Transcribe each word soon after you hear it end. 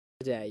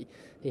today.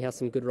 He has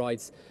some good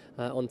rides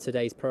on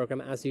today's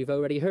programme, as you've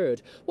already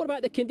heard. What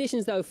about the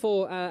conditions, though,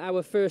 for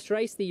our first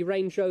race, the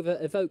Range Rover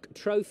Evoque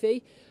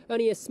Trophy?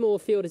 Only a small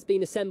field has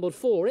been assembled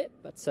for it,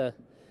 but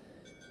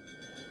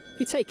if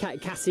you take out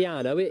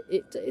Cassiano,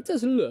 it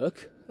does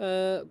look,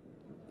 I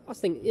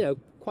think, you know,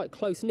 quite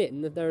close-knit,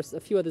 and there's a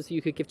few others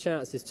you could give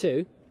chances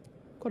to.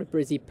 Quite a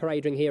busy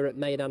parade ring here at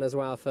Meydan as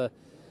well for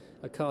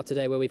a car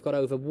today where we've got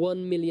over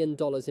 $1 million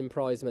in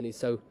prize money,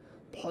 so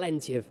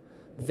plenty of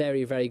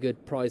very, very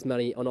good prize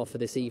money on offer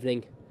this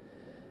evening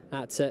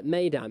at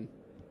Meydan.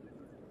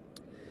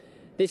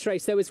 This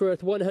race, though, is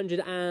worth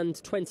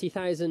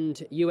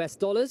 120,000 US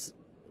dollars,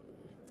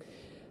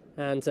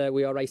 and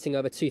we are racing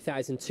over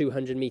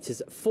 2,200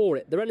 metres for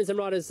it. The runners and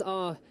riders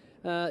are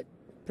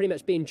pretty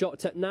much being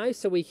jocked up now,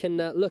 so we can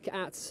look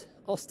at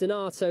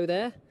Ostinato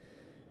there.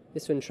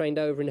 This one trained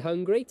over in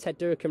Hungary. Ted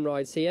Durkin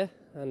rides here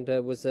and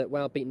was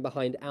well beaten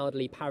behind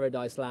Elderly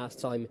Paradise last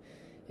time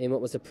in what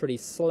was a pretty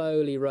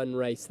slowly run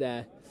race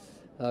there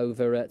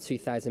over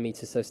 2,000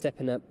 metres. So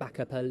stepping back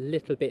up a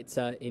little bit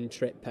in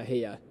trip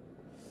here.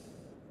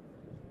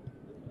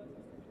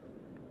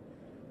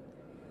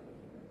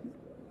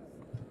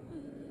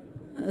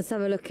 Let's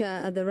have a look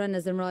at the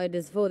runners and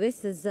riders for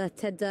this as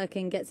Ted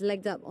Durkin gets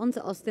legged up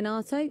onto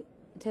Ostinato.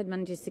 Ted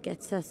manages to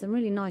get some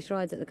really nice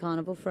rides at the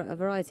carnival for a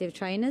variety of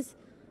trainers.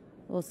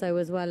 Also,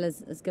 as well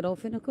as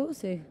Godolphin, of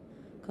course, who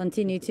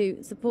continue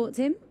to support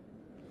him.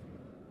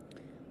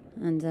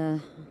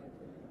 And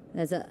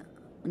there's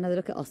another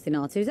look at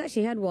Ostinato, who's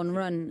actually had one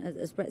run,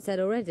 as Brett said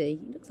already.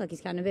 He looks like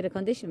he's carrying a bit of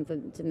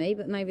condition to me,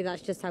 but maybe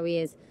that's just how he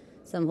is.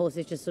 Some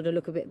horses just sort of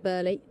look a bit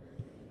burly.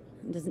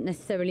 It doesn't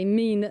necessarily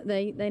mean that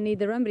they need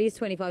the run, but he's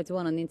 25 to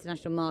 1 on the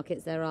international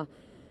markets. There are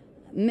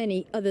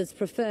many others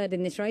preferred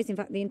in this race. In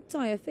fact, the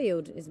entire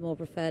field is more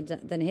preferred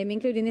than him,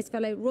 including this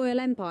fellow Royal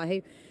Empire,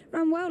 who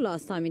ran well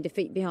last time in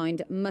defeat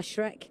behind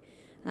Mushrek,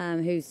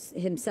 who's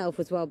himself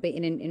was well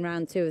beaten in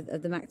round 2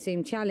 of the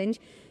Maktoum Challenge.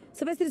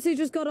 Sylvester de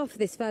Sousa's got off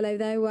this fellow,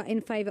 though, in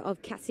favour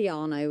of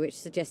Cassiano, which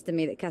suggests to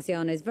me that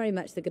Cassiano is very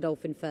much the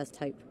Godolphin first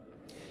hope.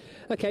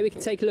 OK, we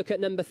can take a look at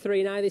number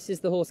 3 now. This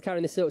is the horse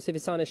carrying the silk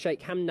Sivisana Sheikh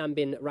Hamdan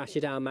bin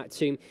Rashid Al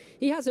Maktoum.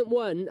 He hasn't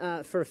won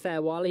for a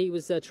fair while. He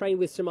was trained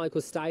with Sir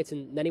Michael Stout,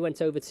 and then he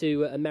went over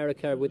to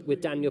America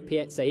with Daniel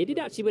Pietze. He did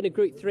actually win a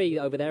Group 3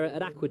 over there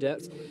at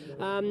Aqueduct.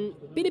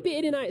 Been a bit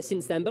in and out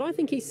since then, but I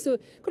think he's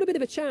got a bit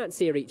of a chance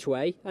here each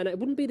way, and it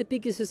wouldn't be the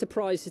biggest of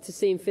surprises to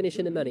see him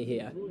finishing the money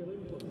here.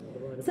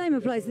 Same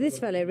applies to this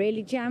fellow,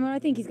 really. Jammer, I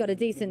think he's got a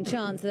decent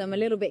chance, and I'm a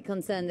little bit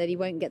concerned that he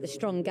won't get the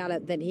strong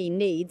gallop that he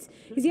needs.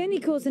 He's the only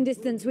course and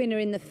distance winner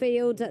in the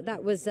field.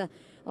 That was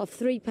of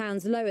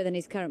 £3 lower than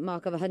his current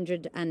mark of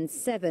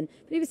 107.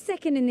 But he was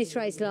second in this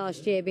race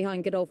last year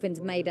behind Godolphin's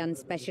Meydan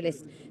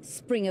specialist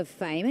Spring of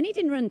Fame, and he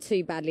didn't run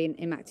too badly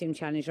in Maktoum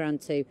Challenge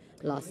round 2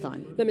 last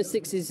time. Number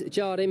 6 is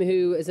Jardim,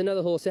 who is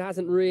another horse who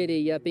hasn't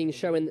really been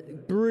showing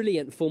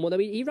brilliant form, although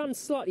he ran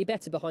slightly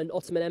better behind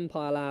Ottoman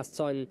Empire last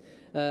time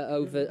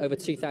over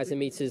 2,000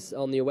 metres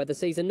on the weather.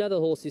 So he's another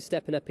horse who's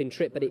stepping up in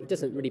trip, but it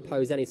doesn't really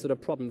pose any sort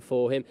of problem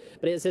for him.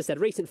 But as I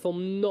said, recent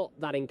form not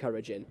that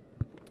encouraging.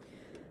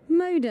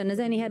 Modon has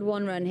only had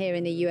one run here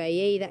in the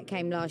UAE. That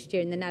came last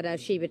year in the Nad Al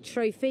Sheba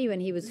Trophy when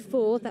he was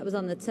 4th. That was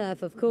on the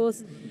turf, of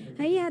course.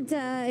 He had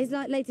his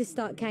latest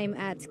start came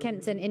at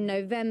Kempton in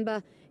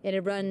November in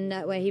a run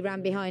where he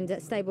ran behind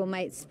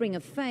stablemate Spring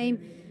of Fame.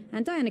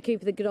 And Diana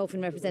Cooper, the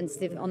Godolphin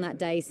representative on that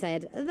day,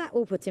 said that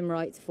will put him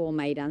right for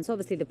Meydan. So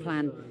obviously the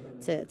plan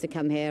to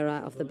come here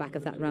off the back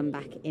of that run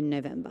back in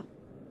November.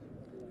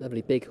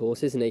 Lovely big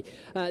horse, isn't he?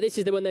 This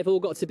is the one they've all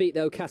got to beat,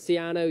 though,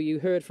 Cassiano. You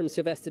heard from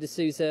Sylvester de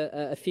Sousa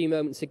a few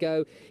moments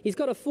ago. He's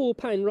got a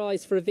 £4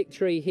 rise for a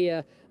victory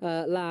here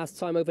last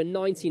time over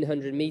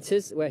 1,900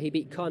 metres, where he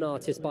beat Con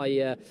Artist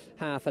by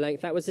half a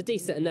length. That was a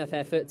decent enough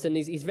effort, and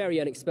he's very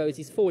unexposed.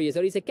 He's 4 years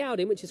old. He's a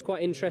Gowden, which is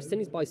quite interesting.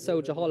 He's by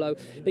Soldier Hollow,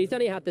 but he's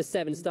only had the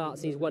 7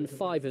 starts, and he's won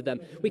 5 of them.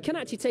 We can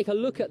actually take a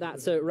look at that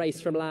race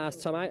from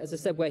last time out, as I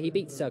said, where he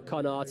beats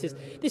Con Artist.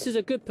 This is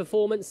a good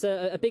performance,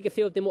 a bigger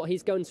field than what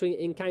he's going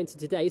to encounter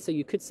today. So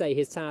you could say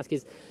his task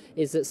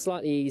is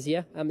slightly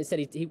easier.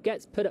 Instead, he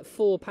gets put at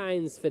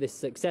 £4 for this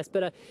success,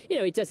 but you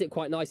know, he does it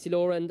quite nicely,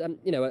 Laura, and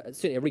you know,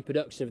 certainly a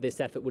reproduction of this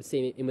effort would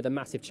see him with a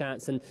massive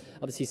chance. And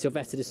obviously,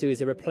 Sylvester de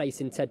Sousa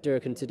replacing Ted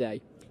Durkin today.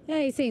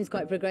 Yeah, he seems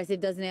quite progressive,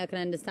 doesn't he? I can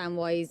understand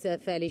why he's a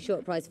fairly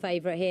short price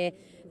favourite here.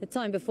 The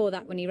time before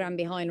that, when he ran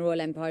behind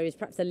Royal Empire, he was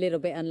perhaps a little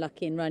bit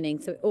unlucky in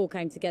running, so it all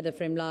came together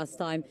for him last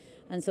time.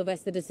 And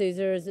Sylvester de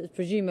Sousa has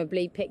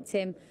presumably picked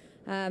him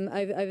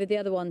over the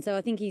other one, so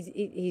I think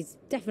he's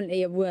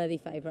definitely a worthy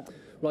favourite.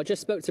 Well, I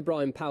just spoke to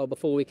Brian Powell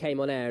before we came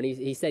on air, and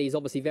he said he's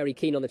obviously very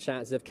keen on the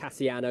chances of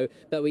Cassiano,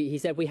 but he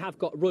said we have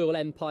got Royal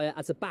Empire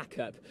as a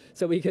backup,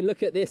 so we can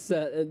look at this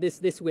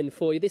this win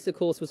for you. This, of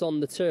course, was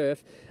on the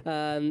turf,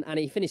 and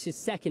he finishes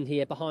second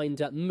here behind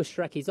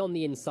Mushrek. He's on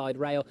the inside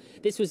rail.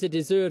 This was a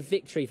deserved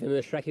victory for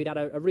Mushrek, who'd had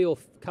a real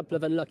couple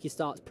of unlucky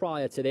starts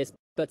prior to this.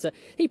 But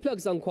he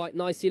plugs on quite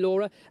nicely,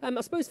 Laura.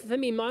 I suppose for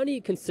me, my only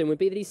concern would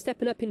be that he's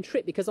stepping up in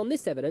trip, because on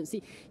this evidence,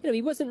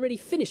 he wasn't really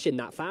finishing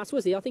that fast,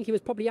 was he? I think he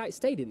was probably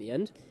outstayed in the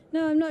end.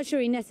 No, I'm not sure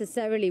he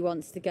necessarily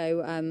wants to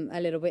go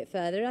a little bit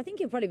further. I think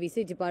he'll probably be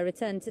suited by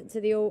return to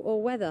the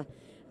all-weather.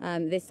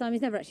 This time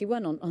he's never actually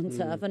won on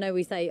turf. I know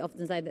we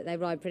often say that they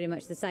ride pretty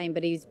much the same,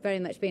 but he's very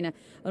much been an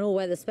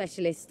all-weather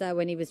specialist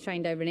when he was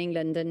trained over in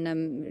England, and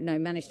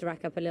managed to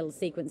rack up a little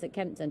sequence at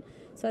Kempton.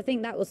 So I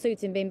think that will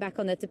suit him being back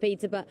on the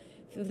Tapeta. But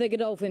for the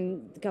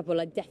Godolphin couple,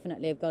 I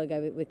definitely have got to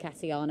go with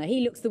Cassiano.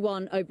 He looks the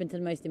one open to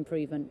the most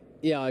improvement.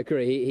 Yeah, I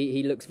agree.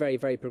 He looks very,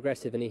 very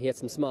progressive, and he had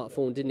some smart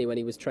form, didn't he, when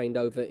he was trained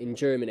over in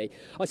Germany.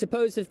 I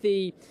suppose of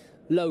the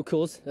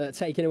locals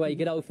taking away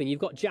Godolphin,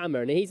 you've got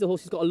Jammer, and he's a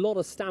horse who's got a lot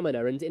of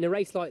stamina, and in a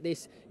race like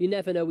this you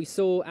never know. We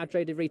saw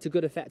Adre de Vries to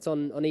good effect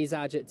on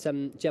Izaj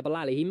at Jebel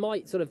Ali. He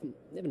might sort of,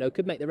 never know,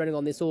 could make the running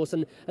on this horse,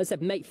 and as I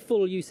said, make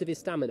full use of his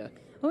stamina.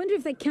 I wonder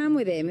if they can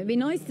with him. It'd be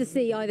nice to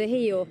see either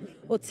he or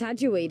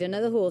Tajweed,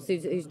 another horse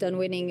who's done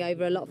winning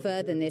over a lot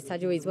further than this.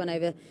 Tajweed's won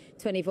over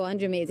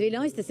 2,400 metres. It'd be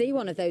nice to see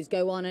one of those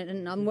go on,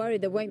 and I'm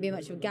worried there won't be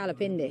much of a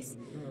gallop in this.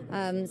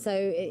 So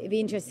it'd be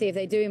interesting to see if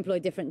they do employ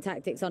different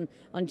tactics on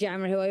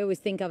Jammer, who I always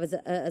think of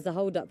as a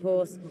hold-up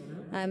horse.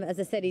 As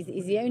I said,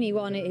 he's the only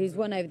one who's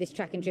won over this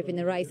track and trip in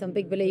the race. I'm a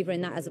big believer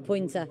in that as a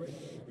pointer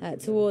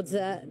towards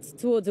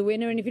a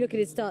winner. And if you look at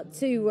his start,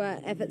 2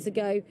 efforts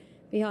ago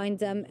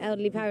behind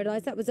Elderly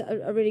Paradise, that was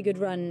a really good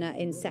run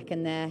in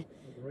second there.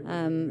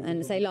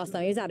 And say last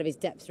time he was out of his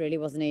depths, really,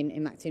 wasn't he,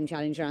 in Maximum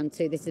Challenge round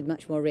 2. This is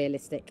much more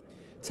realistic.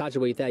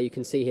 Tajweed there, you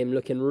can see him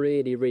looking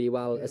really, really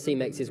well as he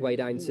makes his way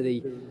down to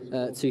the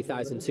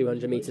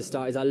 2,200 metre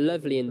start. He's a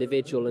lovely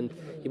individual, and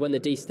he won the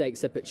D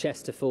Stakes up at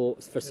Chester for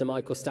Sir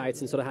Michael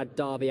Stoute, and sort of had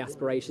Derby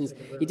aspirations.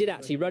 He did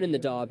actually run in the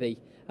Derby,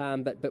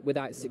 but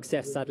without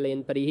success, sadly.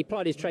 But he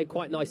plied his trade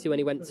quite nicely when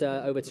he went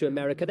over to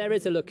America. There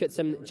is a look at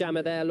some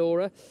Jammer there,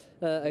 Laura.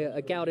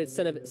 A gelded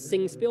son of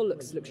Singspiel,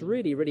 looks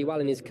really, really well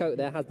in his coat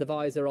there, has the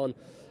visor on,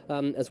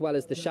 as well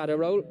as the shadow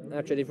roll.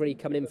 Adre de Vries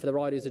coming in for the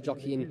rider, who's a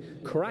jockey in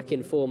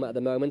cracking form at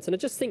the moment. And I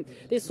just think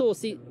this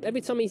horse,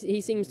 every time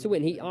he seems to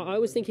win, I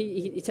always think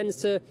he tends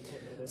to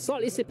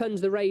slightly slip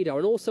under the radar,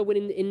 and also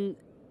win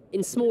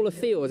in smaller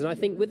fields. And I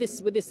think with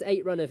this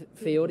 8-runner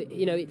field,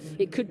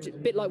 it could, a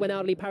bit like when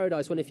Elderly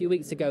Paradise won a few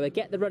weeks ago,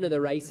 get the run of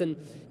the race, and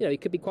it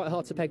could be quite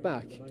hard to peg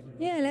back.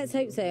 Yeah, let's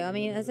hope so. I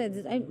mean, as I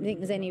said, I don't think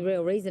there's any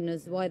real reason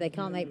as why they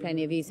can't make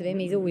plenty of use of him.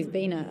 He's always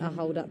been a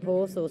hold-up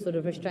horse, or sort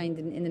of restrained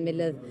in the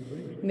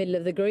middle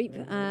of the group.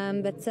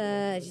 But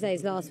as you say,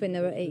 his last win,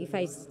 he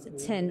faced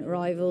 10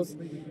 rivals.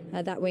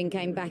 That win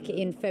came back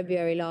in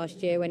February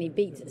last year when he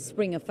beat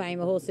Spring of Fame,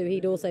 a horse who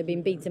he'd also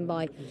been beaten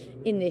by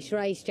in this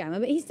race, Jammer.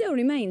 But he still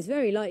remains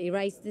very lightly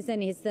raced. It's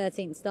only his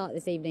 13th start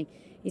this evening.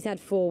 He's had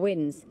 4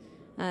 wins.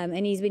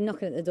 And he's been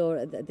knocking at the door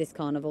at this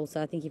carnival,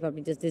 so I think he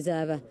probably does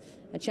deserve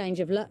a change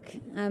of luck.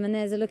 And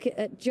there's a look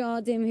at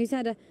Jardim, who's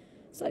had a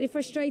slightly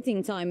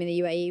frustrating time in the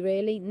UAE,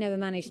 really. Never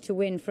managed to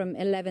win from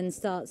 11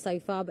 starts so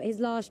far, but his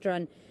last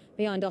run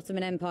behind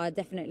Ottoman Empire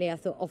definitely, I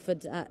thought,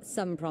 offered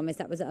some promise.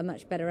 That was a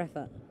much better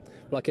effort.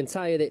 Well, I can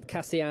tell you that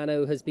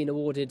Cassiano has been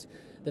awarded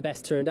the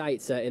best turned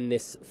out in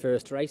this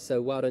first race,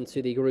 so well done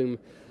to the groom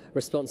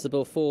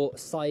responsible for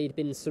Saeed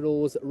bin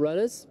Sarour's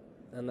runners.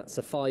 And that's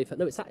a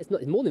it's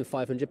more than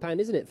 £500,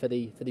 isn't it, for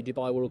the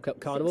Dubai World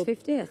Cup Carnival?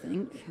 $650, I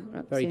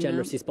think. Very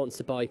generously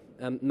sponsored by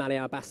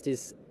Maliar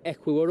Basti's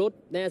Equiworld.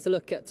 There's a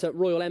look at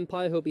Royal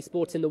Empire, who'll be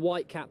sporting the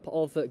white cap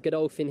of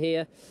Godolphin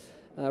here,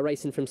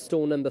 racing from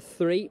stall number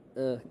 3,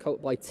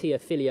 colt by Tia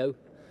Filio.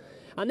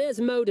 And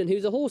there's Moden,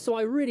 who's a horse who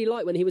I really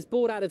like. When he was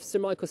bought out of Sir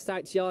Michael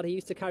Stoute's yard, he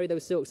used to carry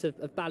those silks of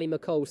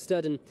Ballymacole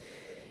stud, and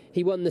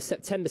he won the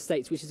September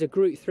Stakes, which is a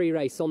Group 3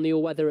 race on the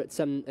all-weather at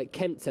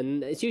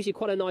Kempton. It's usually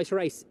quite a nice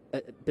race,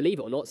 believe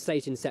it or not,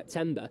 staged in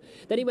September.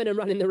 Then he went and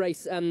ran in the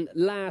race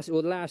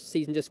last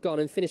season just gone,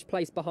 and finished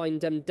place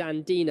behind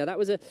Dandina. That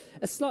was a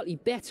slightly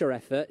better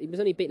effort. He was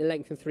only beaten a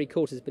length and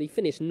 3/4, but he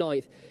finished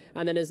 9th.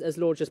 And then, as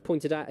Lord just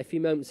pointed out a few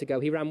moments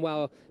ago, he ran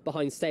well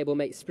behind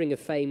stablemate Spring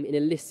of Fame in a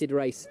listed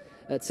race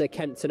at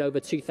Kempton over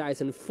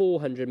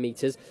 2,400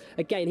 metres.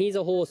 Again, he's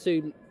a horse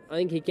who, I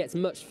think he gets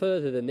much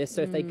further than this,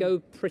 so if they go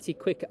pretty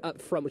quick up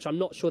front, which I'm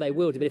not sure they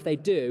will do, but if they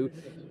do,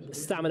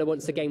 stamina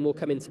once again will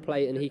come into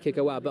play and he could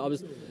go out. But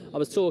I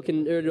was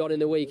talking earlier on in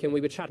the week, and we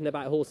were chatting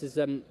about horses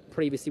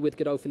previously with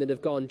Godolphin that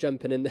have gone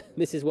jumping, and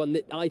this is one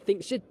that I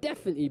think should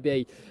definitely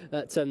be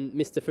at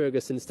Mr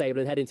Ferguson's stable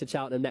and heading to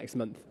Cheltenham next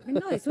month.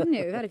 Nice, wouldn't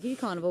it? We've had a few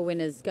carnival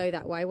winners go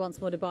that way.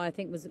 Once More Dubai, I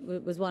think,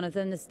 was one of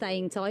them, the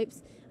staying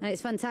types, and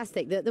it's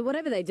fantastic that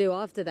whatever they do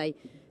after they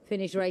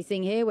finish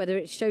racing here, whether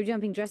it's show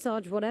jumping,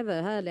 dressage,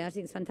 whatever, hurdling, I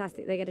think it's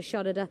fantastic. They get a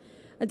shot at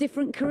a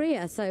different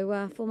career.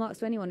 So full marks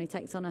to anyone who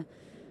takes on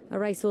a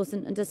racehorse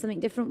and does something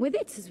different with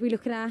it. As we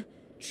look at our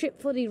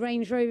trip for the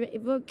Range Rover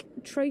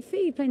Evoque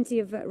Trophy, plenty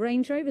of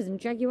Range Rovers and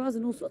Jaguars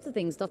and all sorts of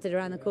things dotted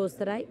around the course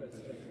today,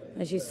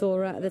 as you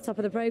saw at the top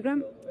of the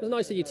programme. It was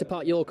nice of you to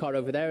park your car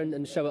over there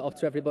and show it off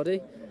to everybody.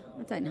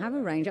 I don't have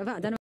a Range Rover. I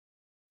don't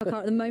have a car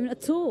at the moment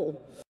at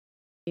all.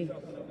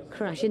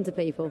 crash into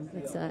people.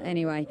 But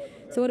anyway,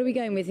 so what are we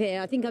going with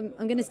here? I think I'm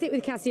going to stick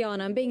with Cassiano.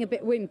 I'm being a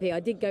bit wimpy.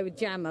 I did go with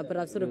Jammer, but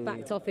I've sort of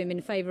backed off him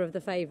in favour of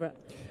the favourite.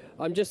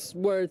 I'm just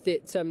worried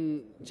that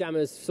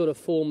Jammer's sort of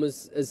form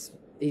as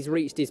he's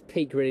reached his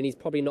peak, really, and he's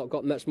probably not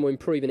got much more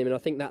improvement in him. And I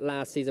think that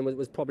last season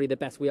was probably the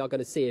best we are going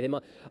to see of him.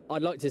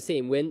 I'd like to see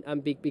him win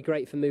and be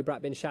great for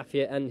Mubrak bin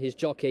Shafia and his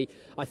jockey.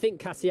 I think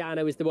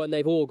Cassiano is the one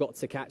they've all got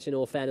to catch, in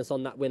all fairness,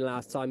 on that win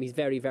last time. He's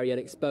very, very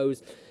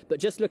unexposed. But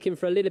just looking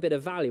for a little bit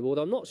of value,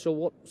 although I'm not sure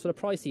what sort of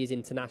price he is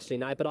internationally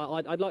now. But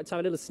I'd like to have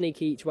a little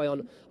sneaky each way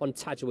on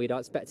Tajweed. I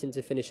expect him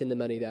to finish in the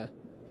money there.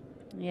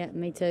 Yeah,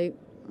 me too.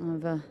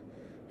 I've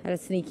had a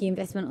sneaky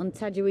investment on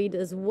Tajweed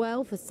as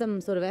well for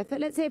some sort of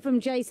effort. Let's hear from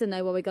Jason,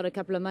 though, while we've got a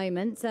couple of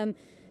moments.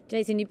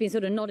 Jason, you've been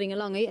sort of nodding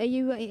along. Are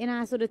you in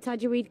our sort of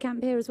Tajweed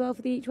camp here as well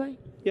for the each way?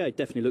 Yeah, it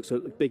definitely looks a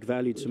big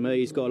value to me.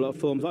 He's got a lot of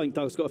forms. I think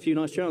Doug's got a few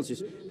nice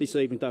chances this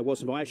evening. Doug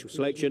wasn't my actual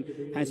selection,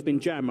 has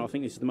been Jammer. I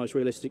think this is the most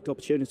realistic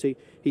opportunity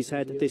he's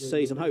had this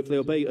season. Hopefully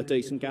he'll be a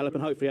decent gallop,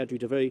 and hopefully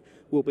Adri DeVee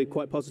will be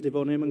quite positive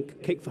on him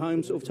and kick for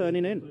home, sort of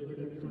turning in.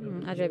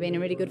 Adri being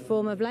in really good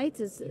form of late,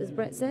 as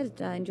Brett said.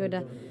 Enjoyed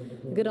a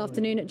good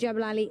afternoon at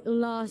Jebel Ali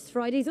last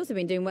Friday. He's also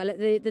been doing well at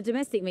the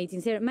domestic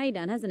meetings here at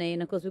Meydan, hasn't he?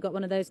 And of course we've got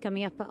one of those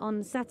coming up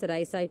on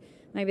Saturday, so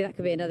maybe that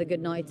could be another good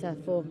night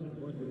for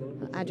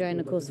Adri, and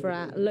of course for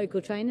our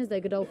local trainers.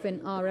 Though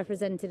Godolphin are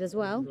represented as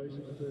well.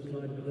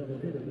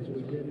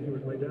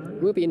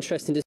 It will be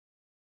interesting to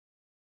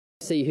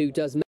see who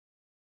does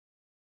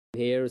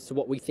here as to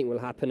what we think will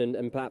happen,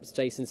 and perhaps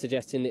Jason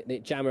suggesting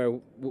that Jammer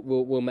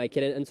will make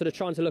it, and sort of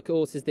trying to look at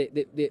horses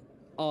that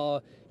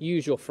our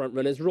usual front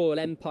runners. Royal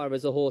Empire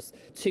as a horse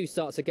 2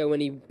 starts ago when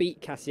he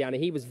beat Cassiano,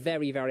 he was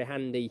very, very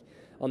handy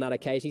on that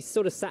occasion. He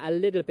sort of sat a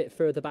little bit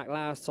further back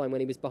last time when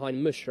he was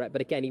behind Mushret,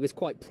 but again he was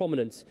quite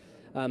prominent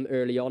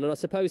early on. And I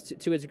suppose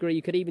to a degree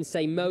you could even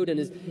say Moden,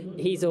 as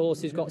he's a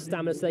horse who's got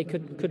stamina, so they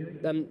could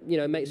you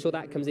know, make sure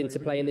that comes into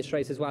play in this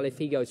race as well if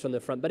he goes from the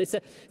front. But it's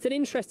an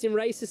interesting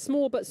race, a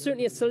small but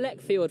certainly a select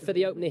field for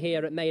the opener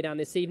here at Meydan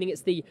this evening.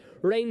 It's the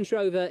Range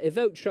Rover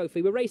Evoke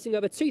Trophy. We're racing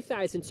over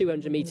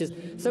 2,200 metres,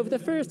 so for the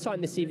first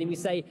time this evening we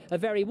say a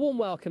very warm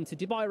welcome to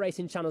Dubai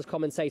Racing Channel's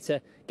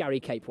commentator Gary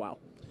Capewell.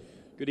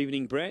 Good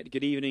evening, Brett.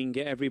 Good evening,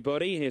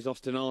 everybody. Here's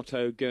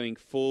Ostinato going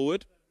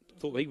forward.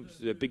 Thought he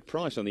was a big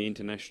price on the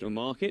international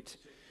market.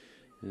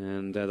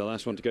 And the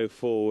last one to go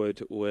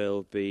forward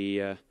will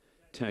be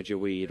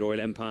Tajweed.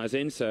 Royal Empire's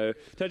in. So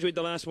Tajweed,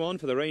 the last one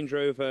for the Range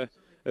Rover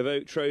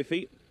Evoke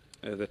Trophy.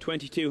 The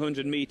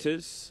 2,200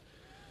 metres.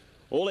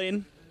 All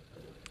in.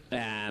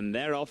 And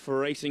they're off for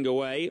racing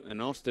away.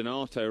 And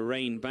Ostinato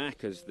reined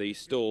back as the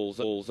stalls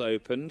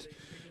opened.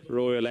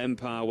 Royal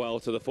Empire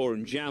well to the fore,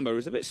 and Jammer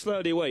is a bit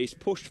slowly away. He's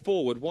pushed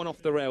forward, one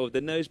off the rail with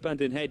the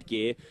noseband and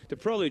headgear to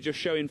probably just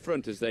show in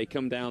front as they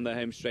come down the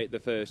home straight the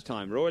first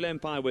time. Royal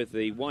Empire with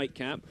the white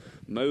cap,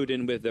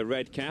 Moden with the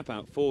red cap,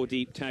 out 4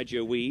 deep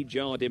Tajweed,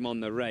 jarred him on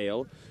the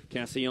rail.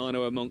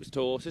 Cassiano amongst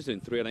horses,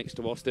 and 3 lengths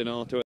to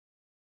Ostinato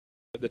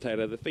at the tail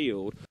of the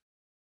field.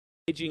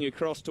 Edging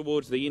across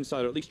towards the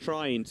inside, or at least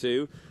trying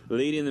to,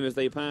 leading them as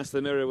they pass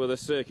the mirror with a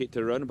circuit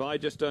to run by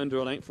just under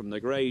a length from the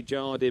grey,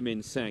 jarred him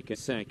in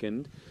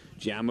second.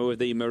 Jammer with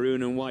the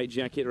maroon and white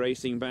jacket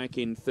racing back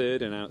in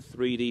third, and out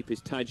 3 deep is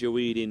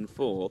Tajweed in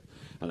fourth.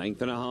 A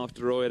length and a half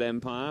to Royal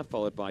Empire,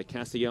 followed by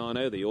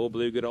Cassiano, the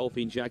all-blue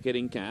Godolphin jacket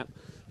and cap.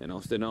 Then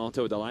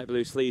Ostinato with the light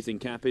blue sleeves and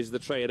cap is the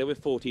trailer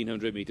with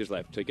 1,400 metres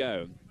left to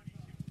go.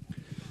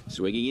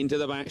 Swinging into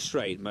the back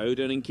straight,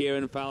 Moden and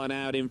Kieran Fallon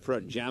out in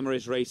front. Jammer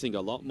is racing a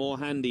lot more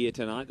handier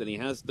tonight than he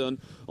has done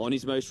on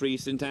his most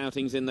recent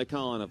outings in the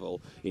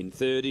Carnival. In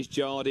third is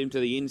Jardim to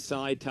the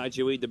inside.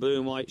 Tajweed, the blue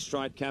and white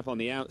striped cap on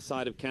the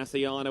outside of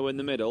Cassiano in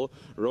the middle.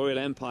 Royal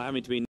Empire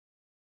having to be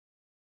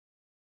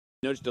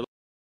nudged along.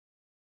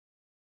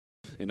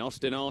 In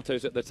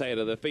Ostinato's at the tail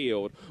of the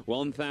field.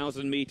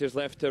 1,000 metres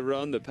left to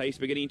run. The pace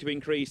beginning to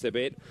increase a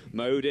bit.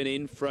 Moden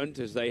in front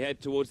as they head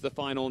towards the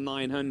final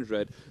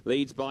 900.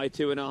 Leads by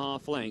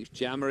 2.5 lengths.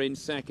 Jammer in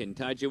second.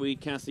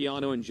 Tajweed,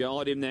 Cassiano and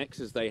Jardim next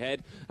as they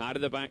head out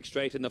of the back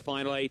straight in the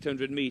final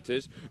 800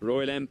 metres.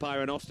 Royal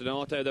Empire and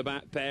Ostinato the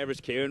back pair as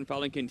Kieran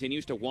Fallon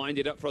continues to wind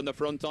it up from the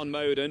front on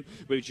Moden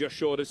with just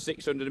short of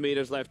 600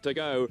 metres left to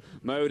go.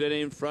 Moden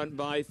in front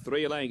by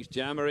 3 lengths.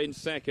 Jammer in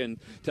second.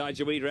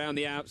 Tajweed round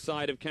the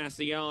outside of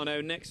Cassiano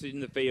next in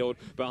the field.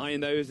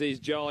 Behind those is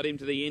Jardim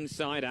to the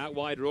inside. Out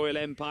wide Royal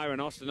Empire and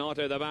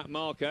Ostinato the back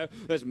marker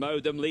as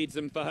Moden leads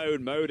them for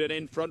home. Moden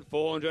in front,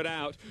 400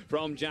 out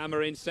from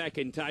Jammer in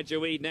second.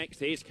 Tajweed next.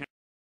 Here's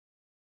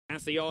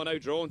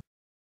Cassiano drawn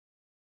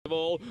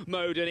ball.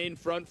 Moden in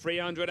front,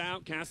 300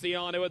 out.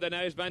 Cassiano with the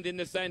noseband in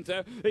the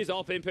centre is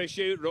off in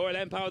pursuit. Royal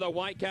Empire with a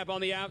white cap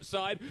on the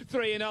outside.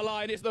 3 in a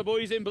line. It's the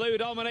boys in blue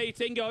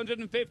dominating.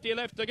 150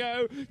 left to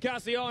go.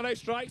 Cassiano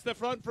strikes the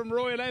front from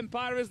Royal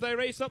Empire as they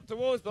race up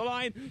towards the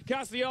line.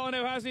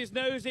 Cassiano has his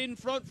nose in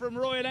front from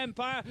Royal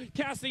Empire.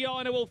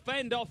 Cassiano will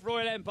fend off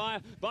Royal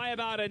Empire by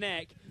about a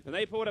neck. And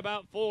they pulled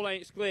about 4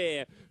 lengths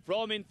clear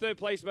from in third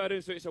place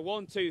Moden, so it's a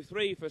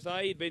 1-2-3 for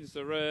Saeed bin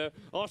Sarur.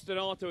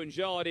 Ostinato and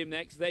Jardim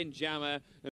next, then Jammer.